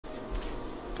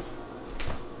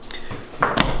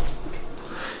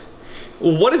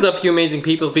What is up, you amazing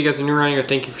people? If you guys are new around here,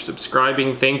 thank you for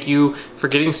subscribing. Thank you for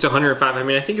getting us to 105. I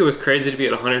mean, I think it was crazy to be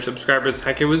at 100 subscribers.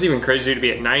 Heck, it was even crazier to be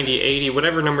at 90, 80,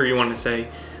 whatever number you want to say.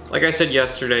 Like I said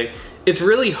yesterday, it's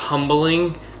really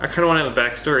humbling. I kind of want to have a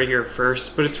backstory here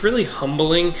first, but it's really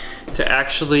humbling to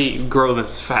actually grow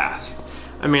this fast.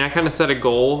 I mean, I kind of set a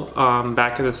goal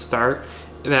back at the start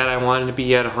that I wanted to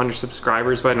be at 100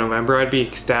 subscribers by November. I'd be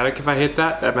ecstatic if I hit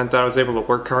that. That meant that I was able to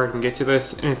work hard and get to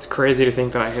this, and it's crazy to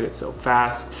think that I hit it so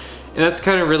fast. And that's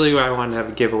kind of really why I wanted to have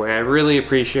a giveaway. I really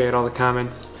appreciate all the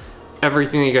comments,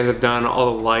 everything that you guys have done,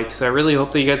 all the likes. I really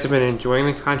hope that you guys have been enjoying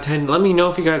the content. Let me know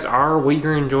if you guys are, what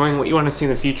you're enjoying, what you want to see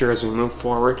in the future as we move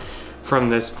forward from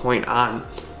this point on.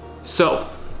 So,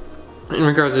 in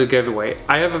regards to the giveaway,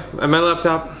 I have my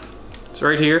laptop. It's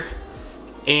right here.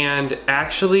 And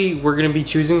actually, we're gonna be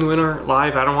choosing the winner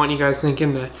live. I don't want you guys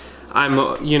thinking that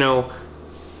I'm, you know,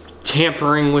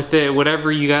 tampering with it,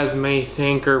 whatever you guys may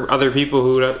think, or other people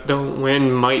who don't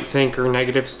win might think, or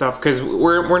negative stuff, because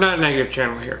we're not a negative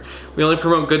channel here. We only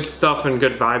promote good stuff and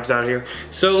good vibes out here.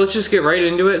 So let's just get right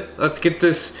into it. Let's get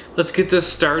this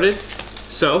started.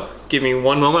 So give me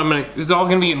one moment. This is all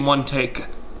gonna be in one take,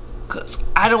 because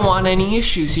I don't want any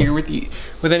issues here with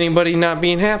anybody not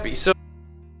being happy. So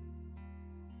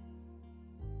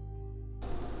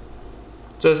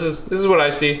this is what I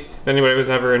see, if anybody was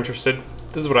ever interested.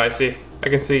 This is what I see. I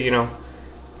can see, you know,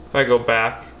 if I go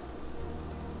back,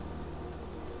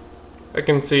 I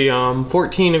can see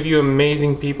 14 of you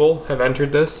amazing people have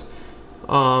entered this.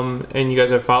 And you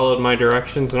guys have followed my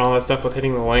directions and all that stuff with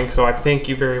hitting the link, so I thank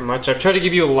you very much. I've tried to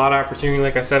give you a lot of opportunity.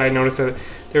 Like I said, I noticed that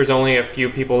there's only a few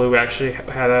people who actually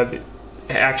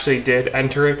did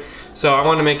enter it. So I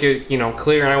want to make it, you know,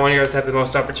 clear, and I want you guys to have the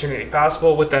most opportunity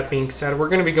possible. With that being said, we're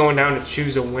going to be going down to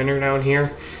choose a winner down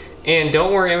here. And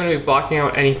don't worry, I'm going to be blocking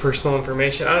out any personal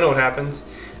information. I don't know what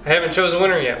happens. I haven't chosen a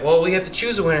winner yet. Well, we have to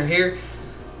choose a winner here.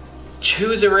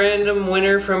 Choose a random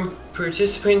winner from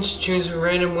participants. Choose a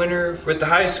random winner with the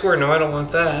highest score. No, I don't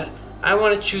want that. I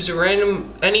want to choose a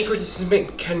random, any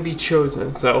participant can be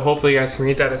chosen. So hopefully you guys can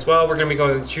read that as well. We're going to be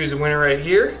going to choose a winner right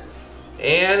here.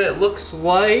 And it looks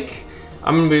like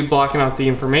I'm going to be blocking out the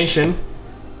information.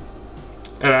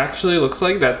 It actually looks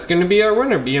like that's going to be our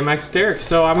winner, BMX Derek.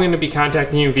 So I'm going to be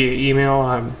contacting you via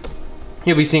email.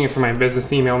 You'll be seeing it from my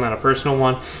business email, not a personal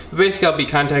one. But basically, I'll be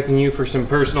contacting you for some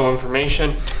personal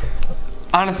information.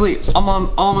 Honestly, all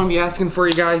I'm going to be asking for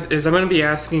you guys is I'm going to be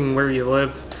asking where you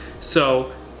live.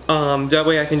 So that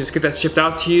way I can just get that shipped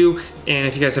out to you, and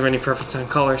if you guys have any preference on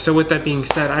color. So with that being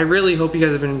said, I really hope you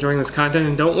guys have been enjoying this content,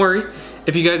 and don't worry,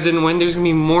 if you guys didn't win, there's gonna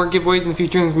be more giveaways in the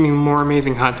future, and there's gonna be more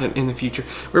amazing content in the future.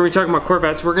 We're gonna be talking about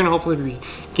Corvettes. We're gonna hopefully be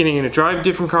getting into drive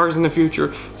different cars in the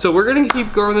future. So we're gonna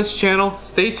keep growing this channel.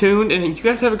 Stay tuned, and you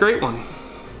guys have a great one.